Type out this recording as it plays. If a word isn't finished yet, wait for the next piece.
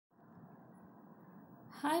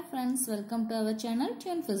Hi friends, welcome to our channel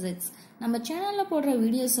TRB Physics. நம்ம சேனல்ல போடுற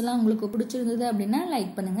வீடியோஸ் எல்லாம் உங்களுக்கு பிடிச்சிருந்தது அப்படினா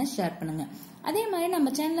லைக் பண்ணுங்க, ஷேர் பண்ணுங்க. அதே மாதிரி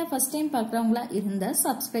நம்ம சேனலை ஃபர்ஸ்ட் டைம் பார்க்கறவங்களா இருந்தா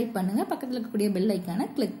Subscribe பண்ணுங்க, பக்கத்துல இருக்கக்கூடிய பெல் ஐகானை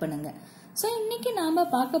கிளிக் பண்ணுங்க. சோ இன்னைக்கு நாம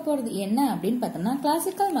பார்க்க போறது என்ன அப்படினு பார்த்தோம்னா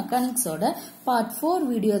கிளாசிக்கல் மெக்கானிக்ஸோட பார்ட்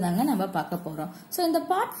 4 வீடியோ தாங்க நம்ம பார்க்க போறோம். சோ இந்த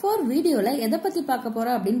பார்ட் 4 வீடியோல எதை பத்தி பார்க்க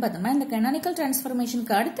போறோம் அப்படினு பார்த்தோம்னா இந்த canonical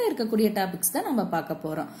transformationக்கு அடுத்து இருக்கக்கூடிய டாபிக்ஸ் தான் நம்ம பார்க்க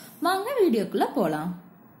போறோம். வாங்க வீடியோக்குள்ள போலாம்.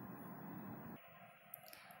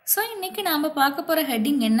 So, இன்னைக்கு நாம பார்க்க போற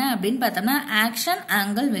ஹெட்டிங் என்ன அப்படின்னு பார்த்தோம்னா ஆக்ஷன்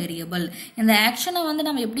ஆங்கிள் வேரியபிள். இந்த ஆக்ஷனை வந்து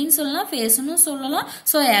நம்ம எப்படின்னு சொல்லலாம், ஃபேஸ்னு சொல்லலாம்.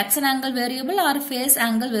 So action angle variable R phase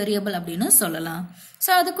angle variable அப்படின்னு சொல்லலாம்.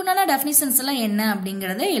 ஸோ அதுக்குண்டான டெஃபினிஷன்ஸ் எல்லாம் என்ன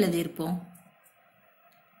அப்படிங்கறத எழுதியிருப்போம்.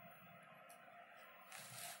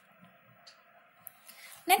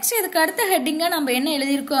 நெக்ஸ்ட் இதுக்கு அடுத்த ஹெட்டிங்கா நம்ம என்ன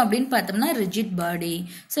எழுதியிருக்கோம் அப்படின்னு பார்த்தோம்னா ரிஜிட் பாடி.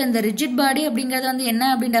 ஸோ இந்த ரிஜிட் பாடி அப்படிங்கறது வந்து என்ன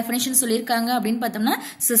அப்படின்னு டெஃபினிஷன் சொல்லியிருக்காங்க அப்படின்னு பார்த்தோம்னா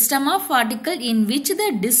system of particle in which the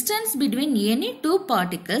distance between any two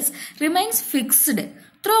particles remains fixed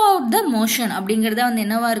through out the motion அப்படிங்கறத வந்து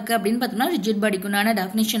என்னவா இருக்கு அப்படின்னு பார்த்தோம்னா ரிஜிட் பாடிக்குண்டான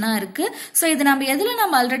டெஃபினிஷனா இருக்கு. ஸோ இது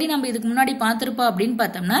நம்ம ஆல்ரெடி இதுக்கு முன்னாடி பார்த்திருப்போம் அப்படின்னு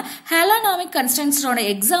பார்த்தோம்னா ஹேலோனாமிக் கன்ஸ்டன்ட்ஸோட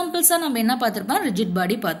எக்ஸாம்பிள்ஸா நம்ம என்ன பார்த்திருப்போம், ரிஜிட்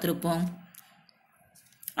பாடி பார்த்திருப்போம்.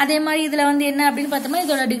 அதே மாதிரி இதுல வந்து என்ன அப்படின்னு பார்த்தோம்னா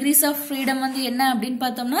இதோட டிகிரிஸ் ஆஃப் ஃப்ரீடம் வந்து என்ன அப்படின்னு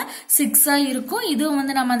பார்த்தோம்னா 6 இருக்கும். இதுவும்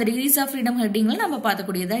வந்து நம்ம அந்த டிகிரிஸ் ஆஃப் ஃப்ரீடம் ஹெட்டிங்ல நம்ம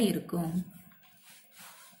பார்க்கக்கூடியதா இருக்கும்.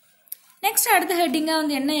 நெக்ஸ்ட் அடுத்த ஹெட்டிங்கா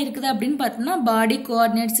வந்து என்ன இருக்குது அப்படின்னு பார்த்தோம்னா பாடி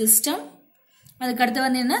கோஆர்டினேட் சிஸ்டம். அதுக்கு அடுத்து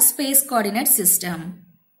வந்து என்ன ஸ்பேஸ் கோஆர்டினேட் சிஸ்டம்.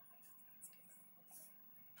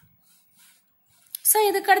 ஸோ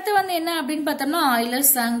இதுக்கு அடுத்து வந்து என்ன அப்படின்னு பார்த்தோம்னா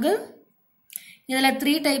ஆயிலர்ஸ் ஆங்கிள். இதுல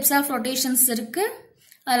 3 டைப்ஸ் ஆஃப் ரொட்டேஷன்ஸ் இருக்கு.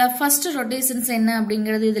 அதில் ஃபர்ஸ்ட் ரொட்டேஷன்ஸ் என்ன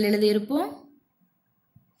அப்படிங்கிறது இதில் எழுதியிருப்போம்.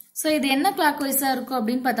 ஸோ இது என்ன கிளாக் வைஸாக இருக்கும்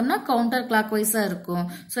அப்படின்னு பார்த்தோம்னா கவுண்டர் கிளாக் வைஸாக இருக்கும்.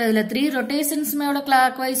 ஸோ இதில் 3 ரொட்டேஷன்ஸ்மேயோட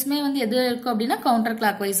கிளாக் வைஸ்மே வந்து எது இருக்கும் அப்படின்னா கவுண்டர்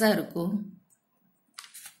கிளாக் வைஸாக இருக்கும்.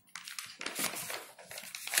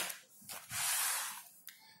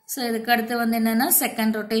 ஸோ இதுக்கு அடுத்து வந்து என்னன்னா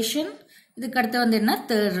செகண்ட் ரொட்டேஷன். இதுக்கு அடுத்து வந்து என்ன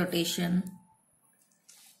தேர்ட் ரொட்டேஷன்.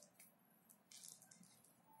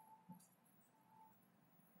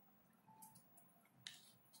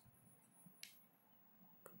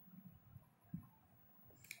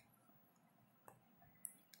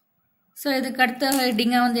 ஸோ இதுக்கு அடுத்த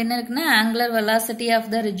ஹெட்டிங்கா வந்து என்ன இருக்குன்னா angular velocity of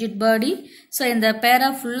the rigid body. So இந்த பேரா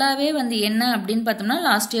ஃபுல்லாவே வந்து என்ன அப்படின்னு பார்த்தோம்னா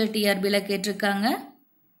லாஸ்ட் இயர் டிஆர்பில கேட்டிருக்காங்க.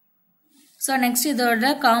 ஸோ நெக்ஸ்ட்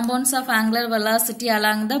இதோட compounds of angular velocity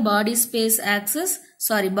along the body space access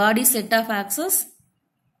body set of access.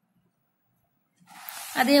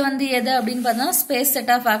 அதே வந்து எது அப்படின்னு பார்த்தோம்னா ஸ்பேஸ்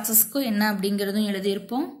செட் ஆஃப் ஆக்சஸ்க்கும் என்ன அப்படிங்கிறதும்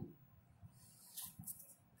எழுதியிருப்போம்.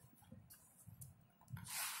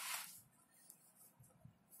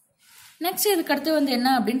 நெக்ஸ்ட் இதுக்கு அடுத்து வந்து என்ன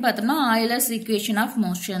அப்படின்னு பார்த்தோம்னா Euler's equation of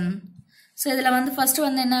motion. So இதில் வந்து ஃபர்ஸ்ட்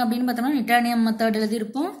வந்து என்ன அப்படின்னு பார்த்தோம்னா நிட்டானியம் மெத்தட்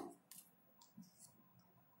எழுதியிருப்போம்.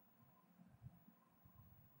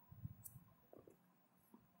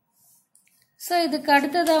 ஸோ இதுக்கு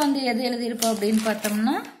அடுத்ததாக வந்து எது எழுதியிருப்போம் அப்படின்னு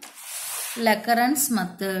பார்த்தோம்னா லெக்கரன்ஸ்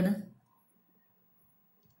மெத்தட்.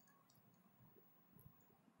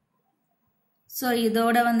 ஸோ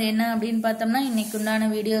இதோட வந்து என்ன அப்படின்னு பார்த்தோம்னா இன்னைக்கு உண்டான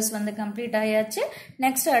வீடியோஸ் வந்து கம்ப்ளீட் ஆயாச்சு.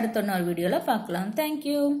 நெக்ஸ்ட் அடுத்த இன்னொரு வீடியோவில் பார்க்கலாம்.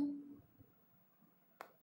 தேங்க்யூ.